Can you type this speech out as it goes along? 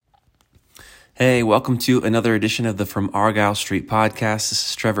Hey, welcome to another edition of the From Argyle Street podcast. This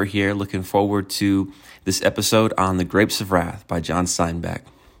is Trevor here, looking forward to this episode on The Grapes of Wrath by John Steinbeck.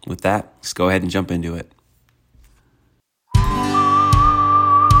 With that, let's go ahead and jump into it.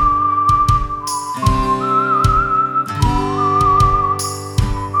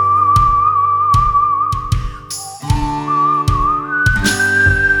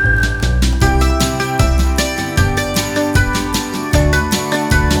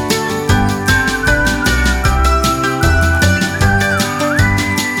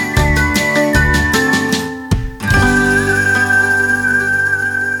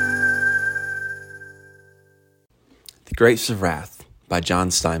 The Grapes of Wrath by John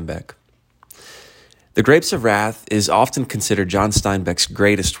Steinbeck. The Grapes of Wrath is often considered John Steinbeck's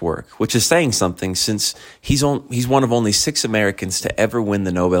greatest work, which is saying something since he's one of only 6 Americans to ever win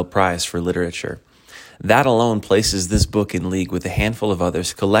the Nobel Prize for Literature. That alone places this book in league with a handful of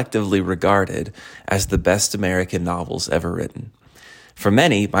others collectively regarded as the best American novels ever written. For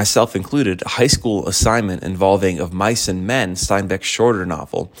many, myself included, a high school assignment involving Of Mice and Men, Steinbeck's shorter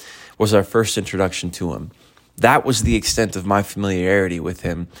novel, was our first introduction to him. That was the extent of my familiarity with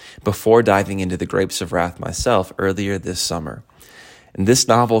him before diving into The Grapes of Wrath myself earlier this summer. And this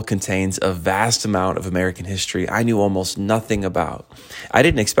novel contains a vast amount of American history I knew almost nothing about. I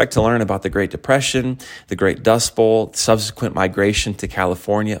didn't expect to learn about the Great Depression, the Great Dust Bowl, the subsequent migration to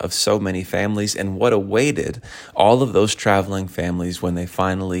California of so many families, and what awaited all of those traveling families when they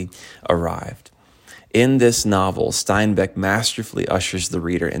finally arrived. In this novel, Steinbeck masterfully ushers the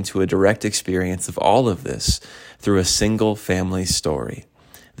reader into a direct experience of all of this through a single family story,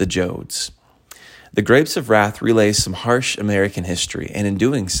 the Joads. The Grapes of Wrath relays some harsh American history, and in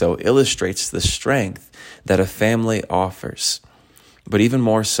doing so illustrates the strength that a family offers. But even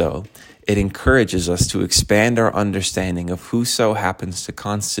more so, it encourages us to expand our understanding of who so happens to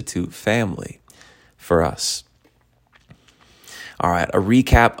constitute family for us. All right, a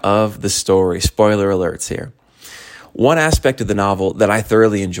recap of the story. Spoiler alerts here. One aspect of the novel that I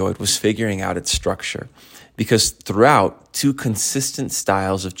thoroughly enjoyed was figuring out its structure, because throughout, 2 consistent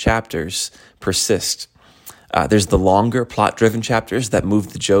styles of chapters persist. There's the longer plot-driven chapters that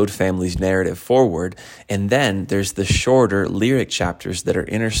move the Joad family's narrative forward, and then there's the shorter lyric chapters that are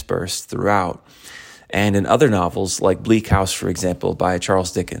interspersed throughout. And in other novels, like Bleak House, for example, by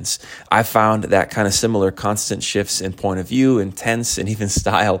Charles Dickens, I found that kind of similar constant shifts in point of view and tense and even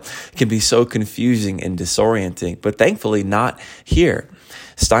style can be so confusing and disorienting, but thankfully not here.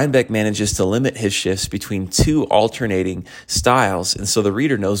 Steinbeck manages to limit his shifts between 2 alternating styles, and so the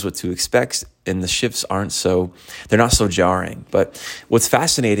reader knows what to expect, and the shifts they're not so jarring. But what's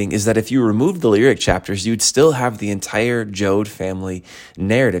fascinating is that if you remove the lyric chapters, you'd still have the entire Joad family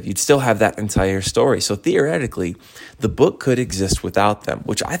narrative. You'd still have that entire story. So theoretically, the book could exist without them,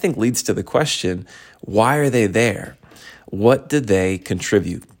 which I think leads to the question, why are they there? What did they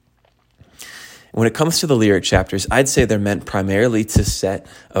contribute? When it comes to the lyric chapters, I'd say they're meant primarily to set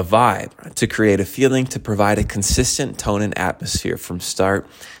a vibe, to create a feeling, to provide a consistent tone and atmosphere from start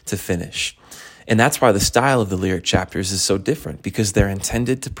to finish. And that's why the style of the lyric chapters is so different, because they're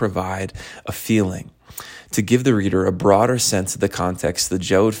intended to provide a feeling, to give the reader a broader sense of the context the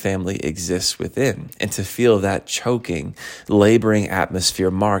Joad family exists within, and to feel that choking, laboring atmosphere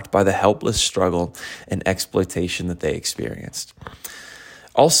marked by the helpless struggle and exploitation that they experienced.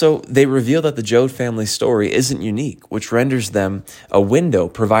 Also, they reveal that the Joad family story isn't unique, which renders them a window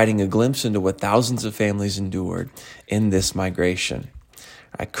providing a glimpse into what thousands of families endured in this migration.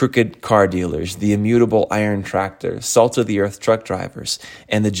 Crooked car dealers, the immutable iron tractor, salt-of-the-earth truck drivers,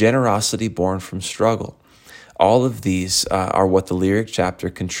 and the generosity born from struggle. All of these are what the lyric chapter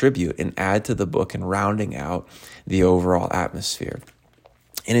contribute and add to the book and rounding out the overall atmosphere.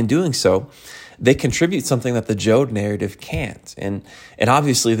 And in doing so, they contribute something that the Joad narrative can't. And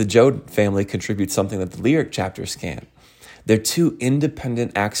obviously, the Joad family contributes something that the lyric chapters can't. They're 2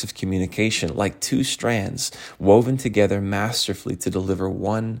 independent acts of communication, like 2 strands woven together masterfully to deliver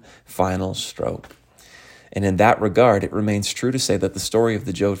one final stroke. And in that regard, it remains true to say that the story of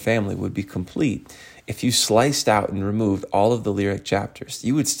the Joad family would be complete if you sliced out and removed all of the lyric chapters.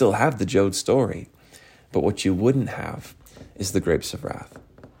 You would still have the Joad story, but what you wouldn't have is the Grapes of Wrath.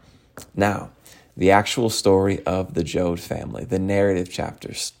 Now, the actual story of the Joad family, the narrative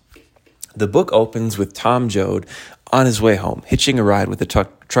chapters. The book opens with Tom Joad on his way home, hitching a ride with a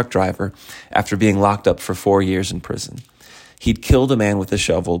truck driver after being locked up for 4 years in prison. He'd killed a man with a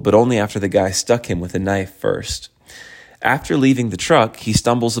shovel, but only after the guy stuck him with a knife first. After leaving the truck, he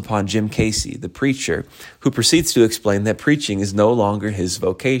stumbles upon Jim Casey, the preacher, who proceeds to explain that preaching is no longer his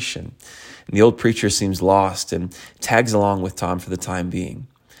vocation. And the old preacher seems lost and tags along with Tom for the time being.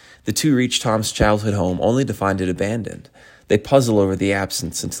 The two reach Tom's childhood home only to find it abandoned. They puzzle over the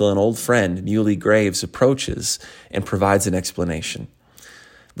absence until an old friend, Muley Graves, approaches and provides an explanation.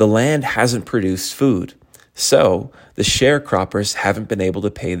 The land hasn't produced food, so the sharecroppers haven't been able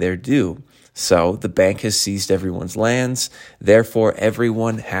to pay their due. So the bank has seized everyone's lands. Therefore,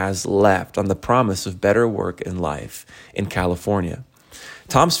 everyone has left on the promise of better work and life in California.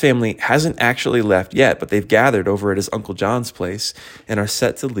 Tom's family hasn't actually left yet, but they've gathered over at his Uncle John's place and are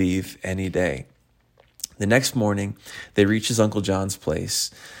set to leave any day. The next morning, they reach his Uncle John's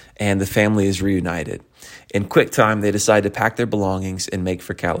place, and the family is reunited. In quick time, they decide to pack their belongings and make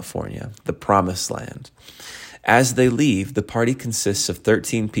for California, the promised land. As they leave, the party consists of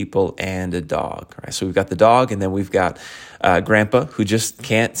 13 people and a dog. Right? So we've got the dog, and then we've got Grandpa, who just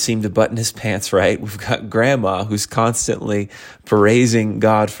can't seem to button his pants right. We've got Grandma, who's constantly praising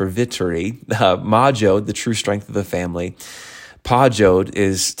God for victory. Ma Jode, the true strength of the family. Pa Jode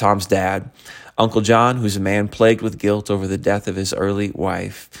is Tom's dad. Uncle John, who's a man plagued with guilt over the death of his early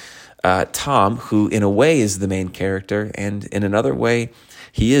wife. Tom, who in a way is the main character, and in another way,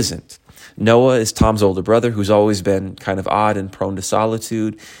 he isn't. Noah is Tom's older brother, who's always been kind of odd and prone to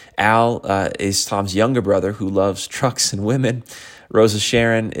solitude. Al is Tom's younger brother, who loves trucks and women. Rosa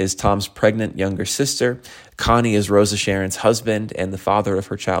Sharon is Tom's pregnant younger sister. Connie is Rosa Sharon's husband and the father of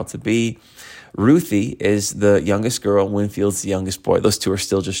her child-to-be. Ruthie is the youngest girl. Winfield's the youngest boy. Those two are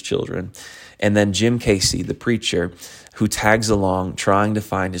still just children. And then Jim Casey, the preacher, who tags along trying to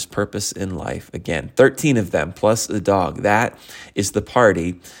find his purpose in life again. 13 of them, plus the dog. That is the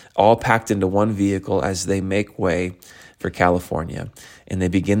party, all packed into one vehicle as they make way for California. And they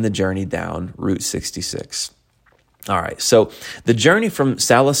begin the journey down Route 66. All right, so the journey from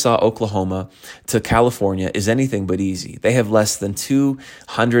Sallisaw, Oklahoma to California is anything but easy. They have less than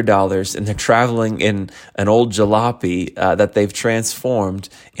 $200, and they're traveling in an old jalopy that they've transformed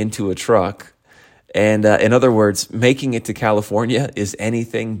into a truck. And in other words, making it to California is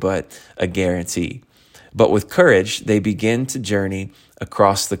anything but a guarantee. But with courage, they begin to journey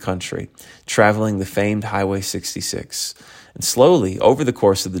across the country, traveling the famed Highway 66. And slowly, over the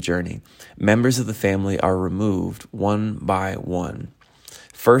course of the journey, members of the family are removed one by one.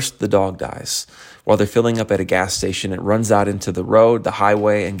 First, the dog dies. While they're filling up at a gas station, it runs out into the road, the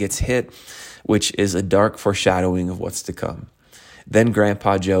highway, and gets hit, which is a dark foreshadowing of what's to come. Then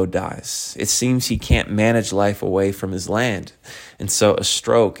Grandpa Joe dies. It seems he can't manage life away from his land, and so a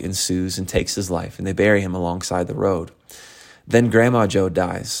stroke ensues and takes his life, and they bury him alongside the road. Then Grandma Joe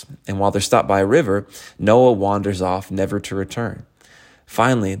dies, and while they're stopped by a river, Noah wanders off, never to return.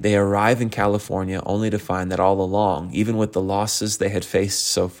 Finally, they arrive in California only to find that all along, even with the losses they had faced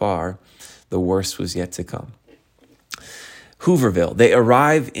so far, the worst was yet to come. Hooverville. They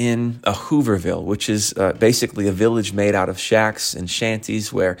arrive in a Hooverville, which is basically a village made out of shacks and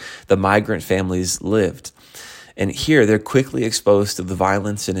shanties where the migrant families lived. And here they're quickly exposed to the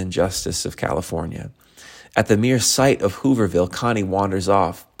violence and injustice of California. At the mere sight of Hooverville, Connie wanders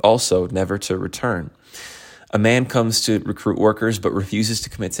off, also never to return. A man comes to recruit workers but refuses to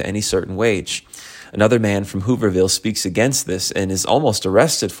commit to any certain wage. Another man from Hooverville speaks against this and is almost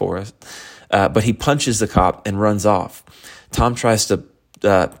arrested for it, but he punches the cop and runs off. Tom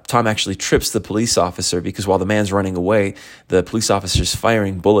actually trips the police officer because while the man's running away, the police officer's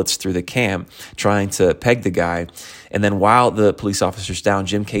firing bullets through the cam, trying to peg the guy. And then while the police officer's down,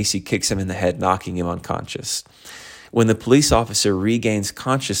 Jim Casey kicks him in the head, knocking him unconscious. When the police officer regains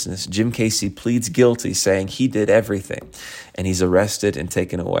consciousness, Jim Casey pleads guilty, saying he did everything, and he's arrested and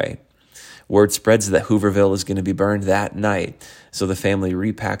taken away. Word spreads that Hooverville is going to be burned that night, so the family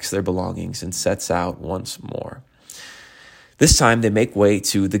repacks their belongings and sets out once more. This time, they make way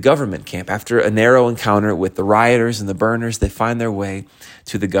to the government camp. After a narrow encounter with the rioters and the burners, they find their way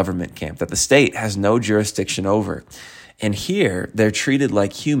to the government camp that the state has no jurisdiction over. And here, they're treated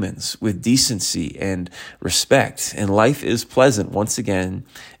like humans with decency and respect. And life is pleasant once again,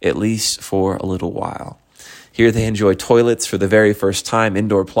 at least for a little while. Here they enjoy toilets for the very first time,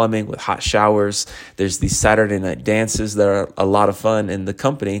 indoor plumbing with hot showers. There's these Saturday night dances that are a lot of fun in the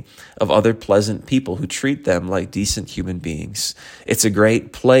company of other pleasant people who treat them like decent human beings. It's a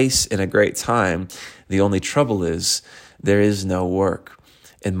great place and a great time. The only trouble is there is no work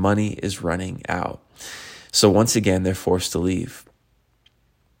and money is running out. So once again, they're forced to leave.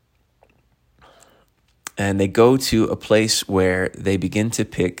 And they go to a place where they begin to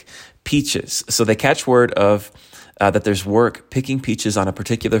pick peaches. So they catch word of that there's work picking peaches on a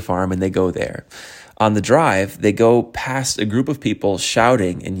particular farm, and they go there. On the drive, they go past a group of people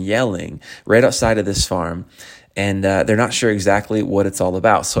shouting and yelling right outside of this farm. and they're not sure exactly what it's all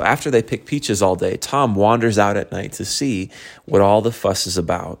about. So after they pick peaches all day, Tom wanders out at night to see what all the fuss is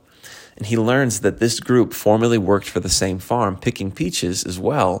about. And he learns that this group formerly worked for the same farm, picking peaches as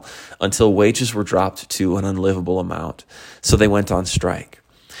well, until wages were dropped to an unlivable amount. So they went on strike.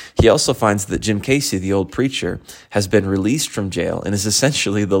 He also finds that Jim Casey, the old preacher, has been released from jail and is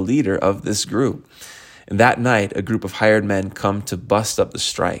essentially the leader of this group. And that night, a group of hired men come to bust up the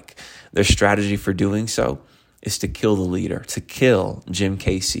strike. Their strategy for doing so is to kill the leader, to kill Jim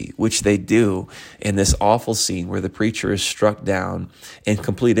Casey, which they do in this awful scene where the preacher is struck down in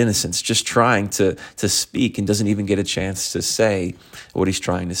complete innocence, just trying to speak and doesn't even get a chance to say what he's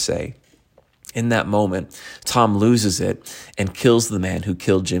trying to say. In that moment, Tom loses it and kills the man who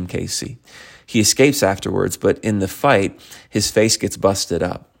killed Jim Casey. He escapes afterwards, but in the fight, his face gets busted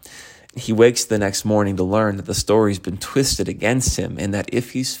up. He wakes the next morning to learn that the story's been twisted against him and that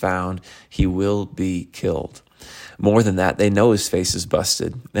if he's found, he will be killed. More than that, they know his face is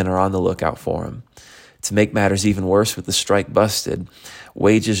busted and are on the lookout for him. To make matters even worse with the strike busted,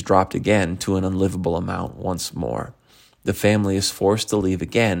 wages dropped again to an unlivable amount once more. The family is forced to leave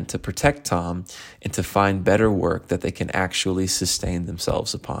again to protect Tom and to find better work that they can actually sustain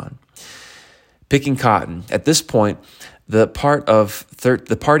themselves upon. Picking cotton. At this point, the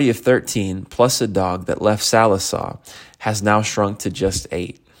party of 13 plus a dog that left Sallisaw has now shrunk to just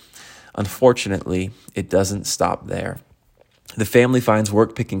 8. Unfortunately, it doesn't stop there. The family finds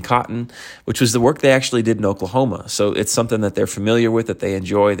work picking cotton, which was the work they actually did in Oklahoma. So it's something that they're familiar with, that they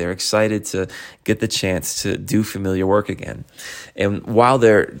enjoy. They're excited to get the chance to do familiar work again. And while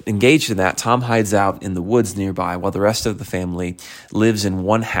they're engaged in that, Tom hides out in the woods nearby while the rest of the family lives in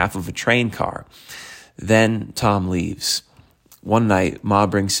one half of a train car. Then Tom leaves. One night, Ma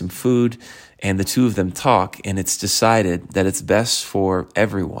brings some food, and the two of them talk, and it's decided that it's best for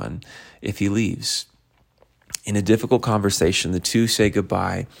everyone if he leaves. In a difficult conversation, the two say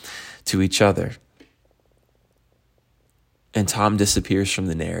goodbye to each other. And Tom disappears from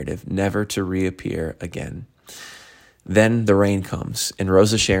the narrative, never to reappear again. Then the rain comes, and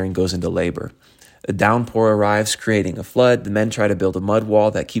Rosa Sharon goes into labor. A downpour arrives, creating a flood. The men try to build a mud wall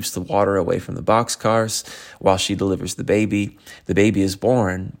that keeps the water away from the boxcars while she delivers the baby. The baby is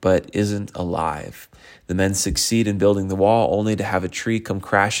born, but isn't alive. The men succeed in building the wall, only to have a tree come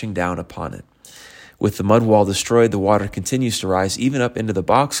crashing down upon it. With the mud wall destroyed, the water continues to rise even up into the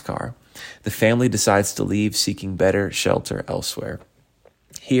boxcar. The family decides to leave, seeking better shelter elsewhere.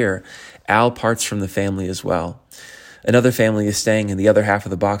 Here, Al parts from the family as well. Another family is staying in the other half of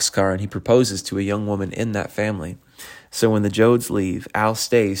the boxcar, and he proposes to a young woman in that family. So when the Jodes leave, Al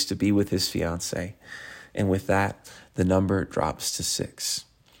stays to be with his fiancée. And with that, the number drops to 6.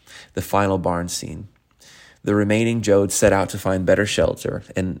 The final barn scene. The remaining Jodes set out to find better shelter,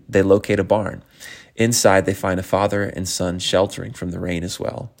 and they locate a barn. Inside, they find a father and son sheltering from the rain as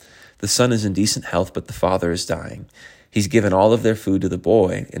well. The son is in decent health, but the father is dying. He's given all of their food to the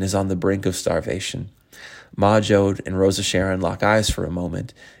boy and is on the brink of starvation. Ma Jode and Rosa Sharon lock eyes for a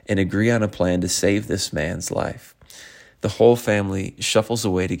moment and agree on a plan to save this man's life. The whole family shuffles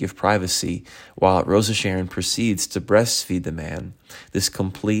away to give privacy while Rosa Sharon proceeds to breastfeed the man, this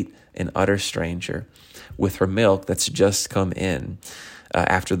complete and utter stranger, with her milk that's just come in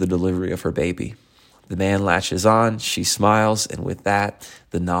after the delivery of her baby. The man latches on, she smiles, and with that,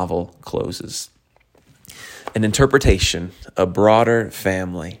 the novel closes. An interpretation, a broader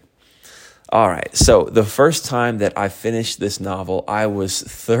family. All right, so the first time that I finished this novel, I was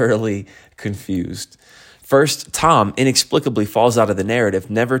thoroughly confused. First, Tom inexplicably falls out of the narrative,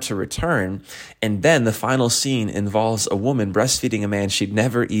 never to return, and then the final scene involves a woman breastfeeding a man she'd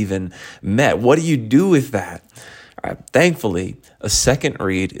never even met. What do you do with that? Thankfully, a second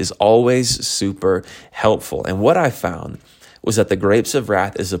read is always super helpful, and what I found was that The Grapes of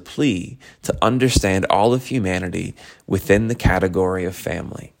Wrath is a plea to understand all of humanity within the category of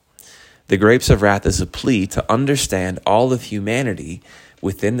family. The Grapes of Wrath is a plea to understand all of humanity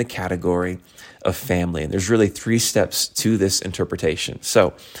within the category of family. And there's really 3 steps to this interpretation.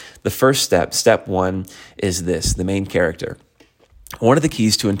 So the first step 1, is this, the main character. One of the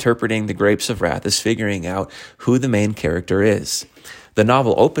keys to interpreting The Grapes of Wrath is figuring out who the main character is. The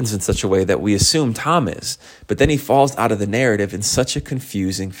novel opens in such a way that we assume Tom is, but then he falls out of the narrative in such a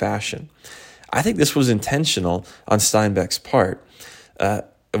confusing fashion. I think this was intentional on Steinbeck's part, a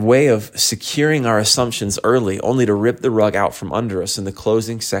way of securing our assumptions early, only to rip the rug out from under us in the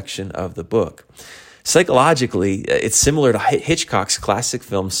closing section of the book. Psychologically, it's similar to Hitchcock's classic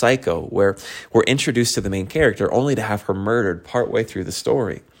film Psycho, where we're introduced to the main character only to have her murdered partway through the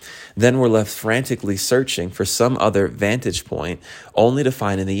story. Then we're left frantically searching for some other vantage point, only to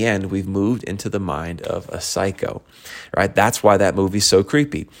find in the end we've moved into the mind of a psycho. Right? That's why that movie's so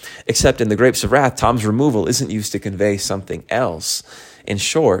creepy. Except in The Grapes of Wrath, Tom's removal isn't used to convey something else. In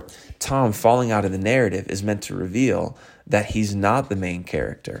short, Tom falling out of the narrative is meant to reveal that he's not the main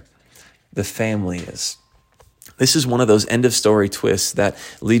character. The family is. This is one of those end-of-story twists that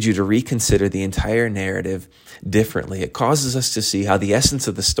lead you to reconsider the entire narrative differently. It causes us to see how the essence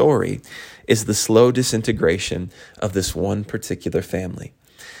of the story is the slow disintegration of this one particular family.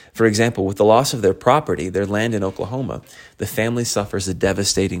 For example, with the loss of their property, their land in Oklahoma, the family suffers a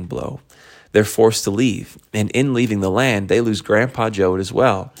devastating blow. They're forced to leave, and in leaving the land, they lose Grandpa Joe as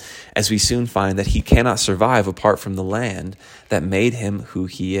well, as we soon find that he cannot survive apart from the land that made him who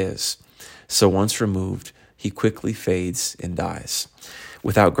he is. So once removed, he quickly fades and dies.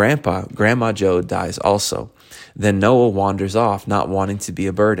 Without Grandpa, Grandma Joe dies also. Then Noah wanders off, not wanting to be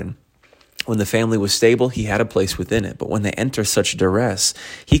a burden. When the family was stable, he had a place within it. But when they enter such duress,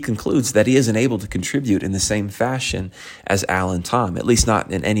 he concludes that he isn't able to contribute in the same fashion as Al and Tom, at least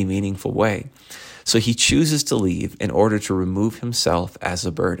not in any meaningful way. So he chooses to leave in order to remove himself as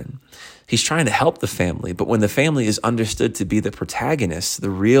a burden. He's trying to help the family, but when the family is understood to be the protagonist, the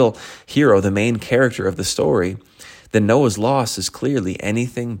real hero, the main character of the story, then Noah's loss is clearly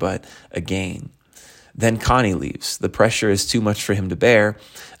anything but a gain. Then Connie leaves. The pressure is too much for him to bear,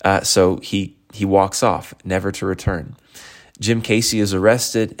 so he walks off, never to return. Jim Casey is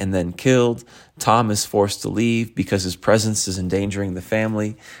arrested and then killed. Tom is forced to leave because his presence is endangering the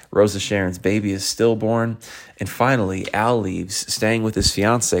family. Rosa Sharon's baby is stillborn. And finally, Al leaves, staying with his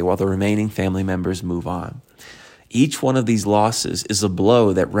fiancée while the remaining family members move on. Each one of these losses is a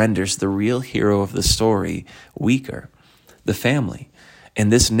blow that renders the real hero of the story weaker, the family.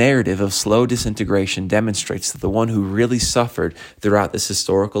 And this narrative of slow disintegration demonstrates that the one who really suffered throughout this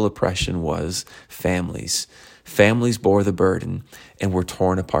historical oppression was families. Families bore the burden and were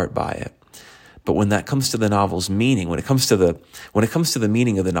torn apart by it. But when that comes to the novel's meaning, when it comes to the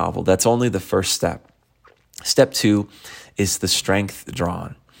meaning of the novel, that's only the first step. Step 2 is the strength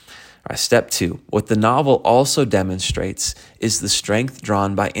drawn. All right, step 2, what the novel also demonstrates is the strength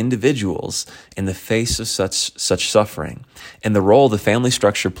drawn by individuals in the face of such suffering, and the role the family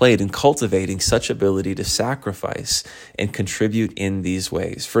structure played in cultivating such ability to sacrifice and contribute in these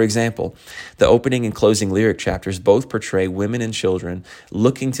ways. For example, the opening and closing lyric chapters both portray women and children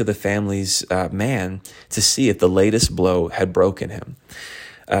looking to the family's man to see if the latest blow had broken him.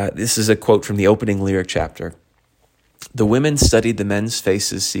 This is a quote from the opening lyric chapter. The women studied the men's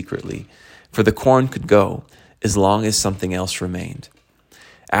faces secretly, for the corn could go as long as something else remained.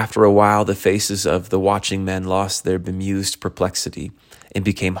 After a while, the faces of the watching men lost their bemused perplexity and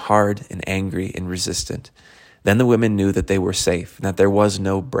became hard and angry and resistant. Then the women knew that they were safe and that there was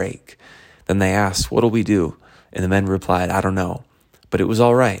no break. Then they asked, "What'll we do?" And the men replied, "I don't know." But it was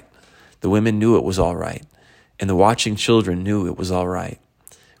all right. The women knew it was all right, and the watching children knew it was all right.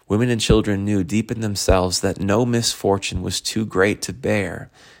 Women and children knew deep in themselves that no misfortune was too great to bear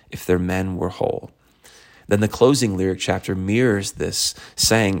if their men were whole. Then the closing lyric chapter mirrors this,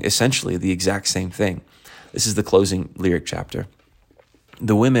 saying essentially the exact same thing. This is the closing lyric chapter.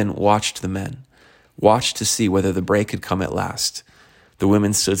 The women watched the men, watched to see whether the break had come at last. The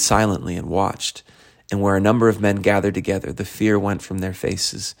women stood silently and watched, and where a number of men gathered together, the fear went from their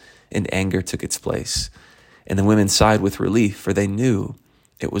faces, and anger took its place. And the women sighed with relief, for they knew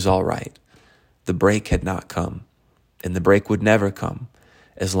it was all right. The break had not come, and the break would never come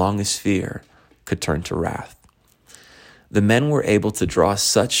as long as fear could turn to wrath. The men were able to draw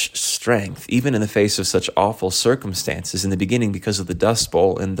such strength, even in the face of such awful circumstances, in the beginning because of the Dust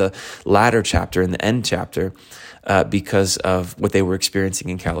Bowl, in the latter chapter, in the end chapter, because of what they were experiencing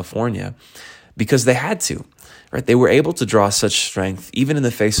in California, because they had to. Right? They were able to draw such strength even in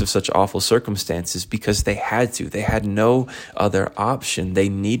the face of such awful circumstances because they had to. They had no other option. They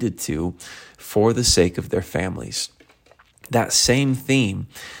needed to for the sake of their families. That same theme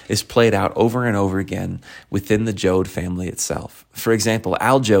is played out over and over again within the Joad family itself. For example,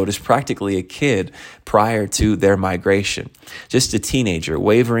 Al Joad is practically a kid prior to their migration, just a teenager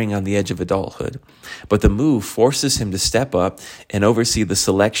wavering on the edge of adulthood. But the move forces him to step up and oversee the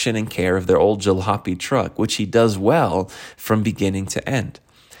selection and care of their old jalopy truck, which he does well from beginning to end.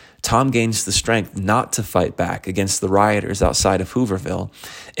 Tom gains the strength not to fight back against the rioters outside of Hooverville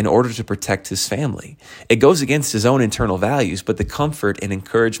in order to protect his family. It goes against his own internal values, but the comfort and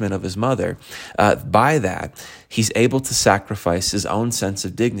encouragement of his mother, by that, he's able to sacrifice his own sense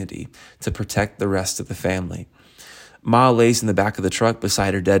of dignity to protect the rest of the family. Ma lays in the back of the truck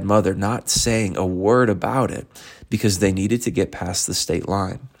beside her dead mother, not saying a word about it because they needed to get past the state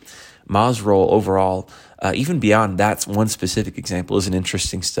line. Ma's role overall, even beyond that one specific example, is an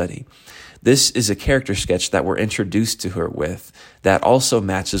interesting study. This is a character sketch that we're introduced to her with that also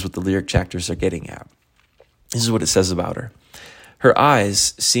matches what the lyric chapters are getting at. This is what it says about her. Her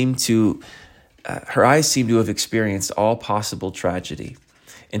eyes seem to have experienced all possible tragedy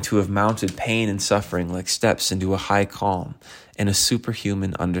and to have mounted pain and suffering like steps into a high calm and a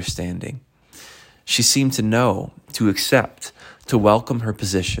superhuman understanding. She seemed to know, to accept, to welcome her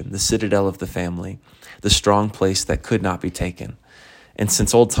position, the citadel of the family, the strong place that could not be taken. And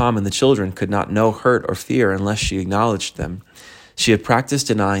since old Tom and the children could not know hurt or fear unless she acknowledged them, she had practiced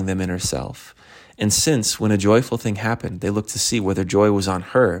denying them in herself. And since, when a joyful thing happened, they looked to see whether joy was on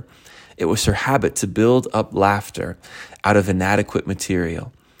her, it was her habit to build up laughter out of inadequate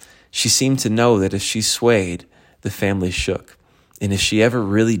material. She seemed to know that if she swayed, the family shook. And if she ever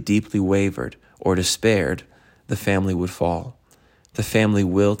really deeply wavered or despaired, the family would fall. The family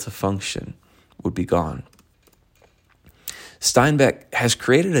will to function would be gone. Steinbeck has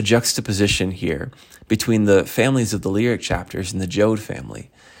created a juxtaposition here between the families of the lyric chapters and the Joad family.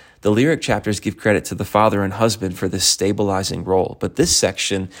 The lyric chapters give credit to the father and husband for this stabilizing role, but this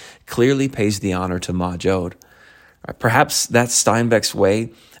section clearly pays the honor to Ma Joad. Perhaps that's Steinbeck's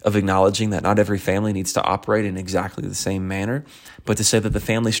way of acknowledging that not every family needs to operate in exactly the same manner, but to say that the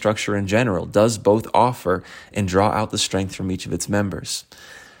family structure in general does both offer and draw out the strength from each of its members.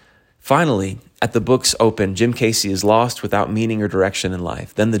 Finally, at the book's open, Jim Casey is lost without meaning or direction in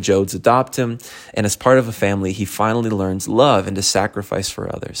life. Then the Joads adopt him, and as part of a family, he finally learns love and to sacrifice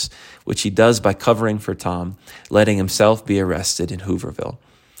for others, which he does by covering for Tom, letting himself be arrested in Hooverville.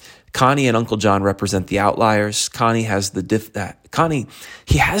 Connie and Uncle John represent the outliers. Connie has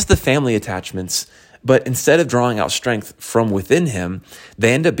he has the family attachments, but instead of drawing out strength from within him,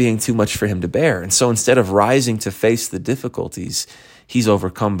 they end up being too much for him to bear. And so instead of rising to face the difficulties, he's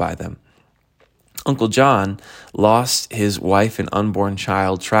overcome by them. Uncle John lost his wife and unborn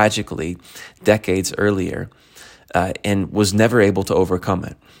child tragically decades earlier and was never able to overcome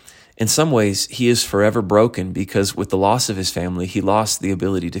it. In some ways, he is forever broken because with the loss of his family, he lost the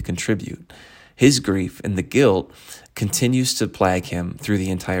ability to contribute. His grief and the guilt continues to plague him through the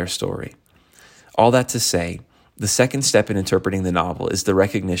entire story. All that to say, the second step in interpreting the novel is the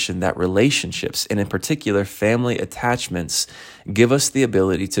recognition that relationships, and in particular family attachments, give us the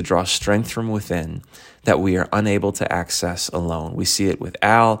ability to draw strength from within that we are unable to access alone. We see it with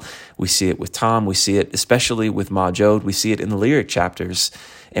Al, we see it with Tom, we see it especially with Ma Joad, we see it in the lyric chapters,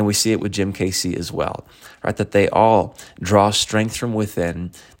 and we see it with Jim Casey as well, right? That they all draw strength from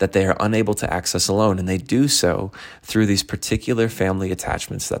within that they are unable to access alone, and they do so through these particular family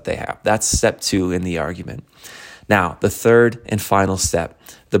attachments that they have. That's step 2 in the argument. Now, the third and final step,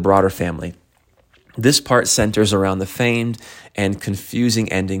 the broader family. This part centers around the famed and confusing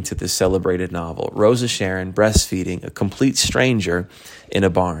ending to this celebrated novel, Rosa Sharon breastfeeding a complete stranger in a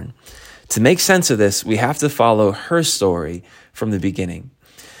barn. To make sense of this, we have to follow her story from the beginning.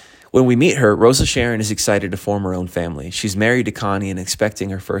 When we meet her, Rosa Sharon is excited to form her own family. She's married to Connie and expecting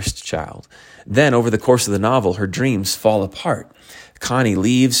her first child. Then, over the course of the novel, her dreams fall apart. Connie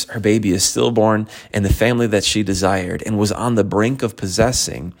leaves, her baby is stillborn, and the family that she desired and was on the brink of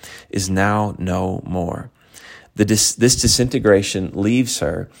possessing is now no more. This disintegration leaves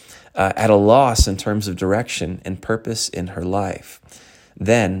her at a loss in terms of direction and purpose in her life.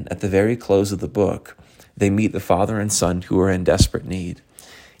 Then, at the very close of the book, they meet the father and son who are in desperate need.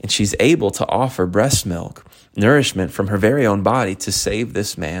 And she's able to offer breast milk, nourishment from her very own body to save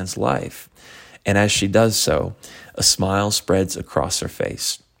this man's life. And as she does so, a smile spreads across her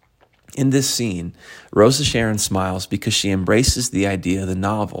face. In this scene, Rosa Sharon smiles because she embraces the idea the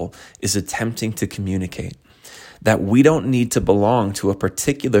novel is attempting to communicate, that we don't need to belong to a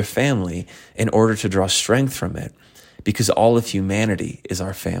particular family in order to draw strength from it, because all of humanity is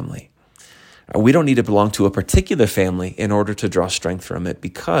our family. We don't need to belong to a particular family in order to draw strength from it,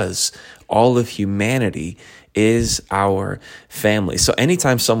 because all of humanity is our family. So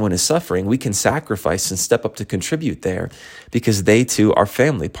anytime someone is suffering, we can sacrifice and step up to contribute there, because they too are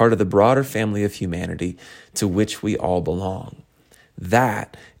family, part of the broader family of humanity to which we all belong.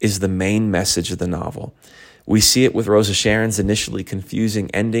 That is the main message of the novel. We see it with Rosa Sharon's initially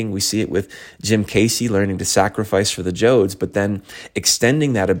confusing ending. We see it with Jim Casey learning to sacrifice for the Joads, but then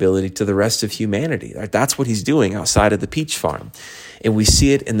extending that ability to the rest of humanity. That's what he's doing outside of the peach farm. And we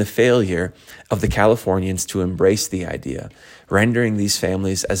see it in the failure of the Californians to embrace the idea, rendering these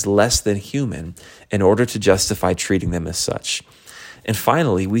families as less than human in order to justify treating them as such. And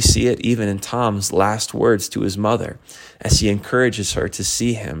finally, we see it even in Tom's last words to his mother as he encourages her to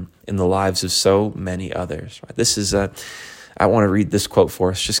see him in the lives of so many others. This is I want to read this quote for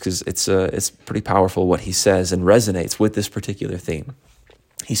us just because it's pretty powerful what he says and resonates with this particular theme.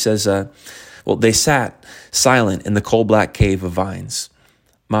 He says, well, they sat silent in the coal black cave of vines.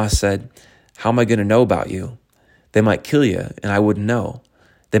 Ma said, "How am I going to know about you? They might kill you and I wouldn't know.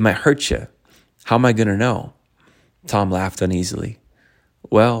 They might hurt you. How am I going to know?" Tom laughed uneasily.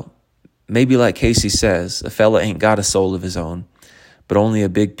 "Well, maybe like Casey says, a fella ain't got a soul of his own, but only a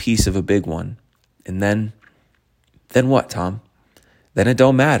big piece of a big one. And then what, Tom? Then it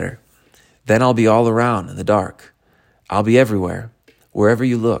don't matter. Then I'll be all around in the dark. I'll be everywhere, wherever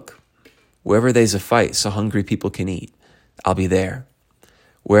you look. Wherever there's a fight so hungry people can eat, I'll be there.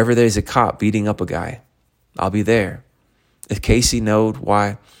 Wherever there's a cop beating up a guy, I'll be there. If Casey knowed,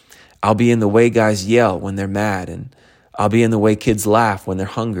 why, I'll be in the way guys yell when they're mad, and I'll be in the way kids laugh when they're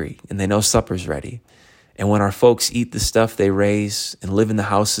hungry and they know supper's ready. And when our folks eat the stuff they raise and live in the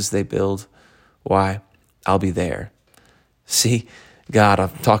houses they build, why, I'll be there." See, God, I'm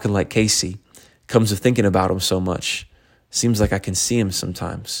talking like Casey. Comes to thinking about him so much. Seems like I can see him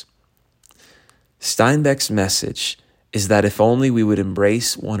sometimes. Steinbeck's message is that if only we would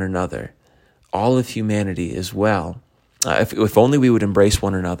embrace one another, all of humanity as well, if only we would embrace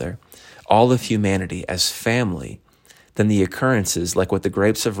one another, all of humanity as family, then the occurrences like what the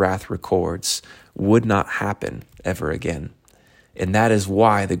Grapes of Wrath records would not happen ever again. And that is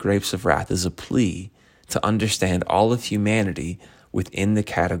why the Grapes of Wrath is a plea to understand all of humanity within the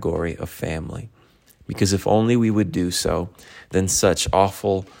category of family. Because if only we would do so, then such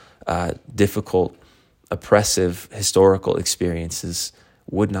awful, difficult, oppressive, historical experiences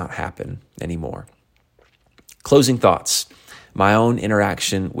would not happen anymore. Closing thoughts. My own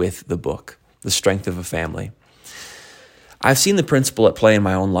interaction with the book, The Strength of a Family. I've seen the principle at play in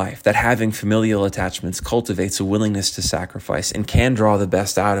my own life that having familial attachments cultivates a willingness to sacrifice and can draw the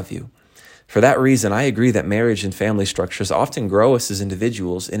best out of you. For that reason, I agree that marriage and family structures often grow us as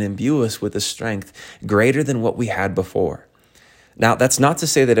individuals and imbue us with a strength greater than what we had before. Now, that's not to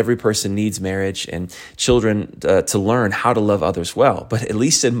say that every person needs marriage and children to learn how to love others well, but at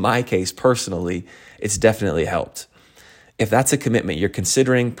least in my case, personally, it's definitely helped. If that's a commitment you're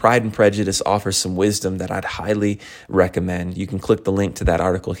considering, Pride and Prejudice offers some wisdom that I'd highly recommend. You can click the link to that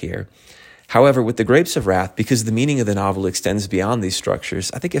article here. However, with The Grapes of Wrath, because the meaning of the novel extends beyond these structures,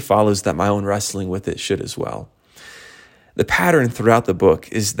 I think it follows that my own wrestling with it should as well. The pattern throughout the book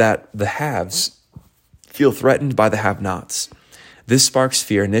is that the haves feel threatened by the have-nots. This sparks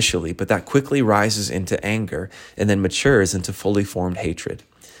fear initially, but that quickly rises into anger and then matures into fully formed hatred.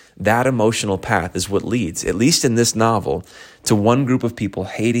 That emotional path is what leads, at least in this novel, to one group of people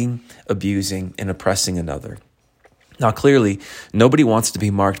hating, abusing, and oppressing another. Now, clearly, nobody wants to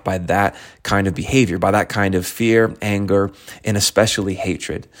be marked by that kind of behavior, by that kind of fear, anger, and especially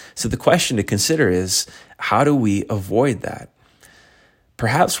hatred. So the question to consider is, how do we avoid that?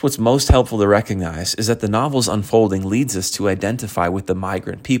 Perhaps what's most helpful to recognize is that the novel's unfolding leads us to identify with the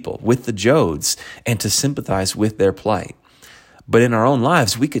migrant people, with the Joads, and to sympathize with their plight. But in our own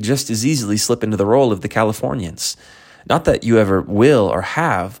lives, we could just as easily slip into the role of the Californians. Not that you ever will or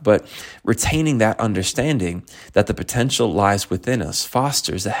have, but retaining that understanding that the potential lies within us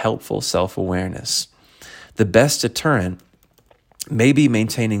fosters a helpful self-awareness. The best deterrent may be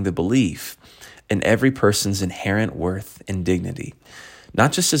maintaining the belief in every person's inherent worth and dignity,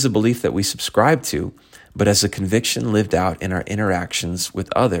 not just as a belief that we subscribe to, but as a conviction lived out in our interactions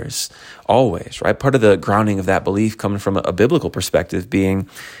with others, always, right? Part of the grounding of that belief coming from a biblical perspective being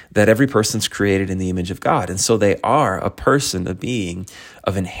that every person's created in the image of God. And so they are a person, a being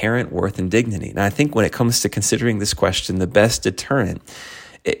of inherent worth and dignity. And I think when it comes to considering this question, the best deterrent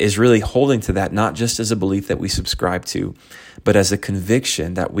is really holding to that, not just as a belief that we subscribe to, but as a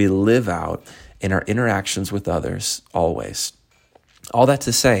conviction that we live out in our interactions with others always. All that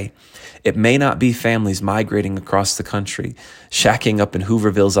to say, it may not be families migrating across the country, shacking up in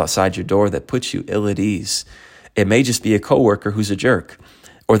Hoovervilles outside your door that puts you ill at ease. It may just be a coworker who's a jerk,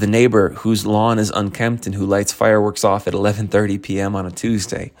 or the neighbor whose lawn is unkempt and who lights fireworks off at 11:30 p.m. on a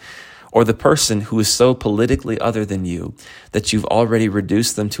Tuesday, or the person who is so politically other than you that you've already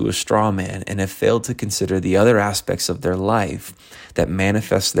reduced them to a straw man and have failed to consider the other aspects of their life that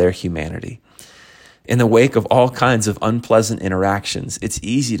manifest their humanity. In the wake of all kinds of unpleasant interactions, it's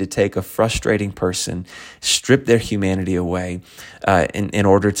easy to take a frustrating person, strip their humanity away in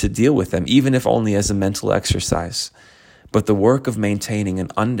order to deal with them, even if only as a mental exercise. But the work of maintaining an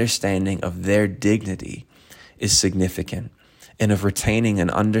understanding of their dignity is significant, and of retaining an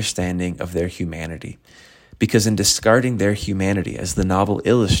understanding of their humanity. Because in discarding their humanity, as the novel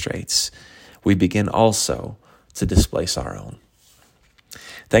illustrates, we begin also to displace our own.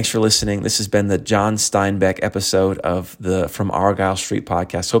 Thanks for listening. This has been the John Steinbeck episode of the From Argyle Street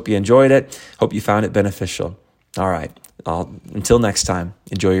podcast. Hope you enjoyed it. Hope you found it beneficial. All right. Until next time,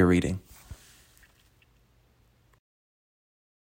 enjoy your reading.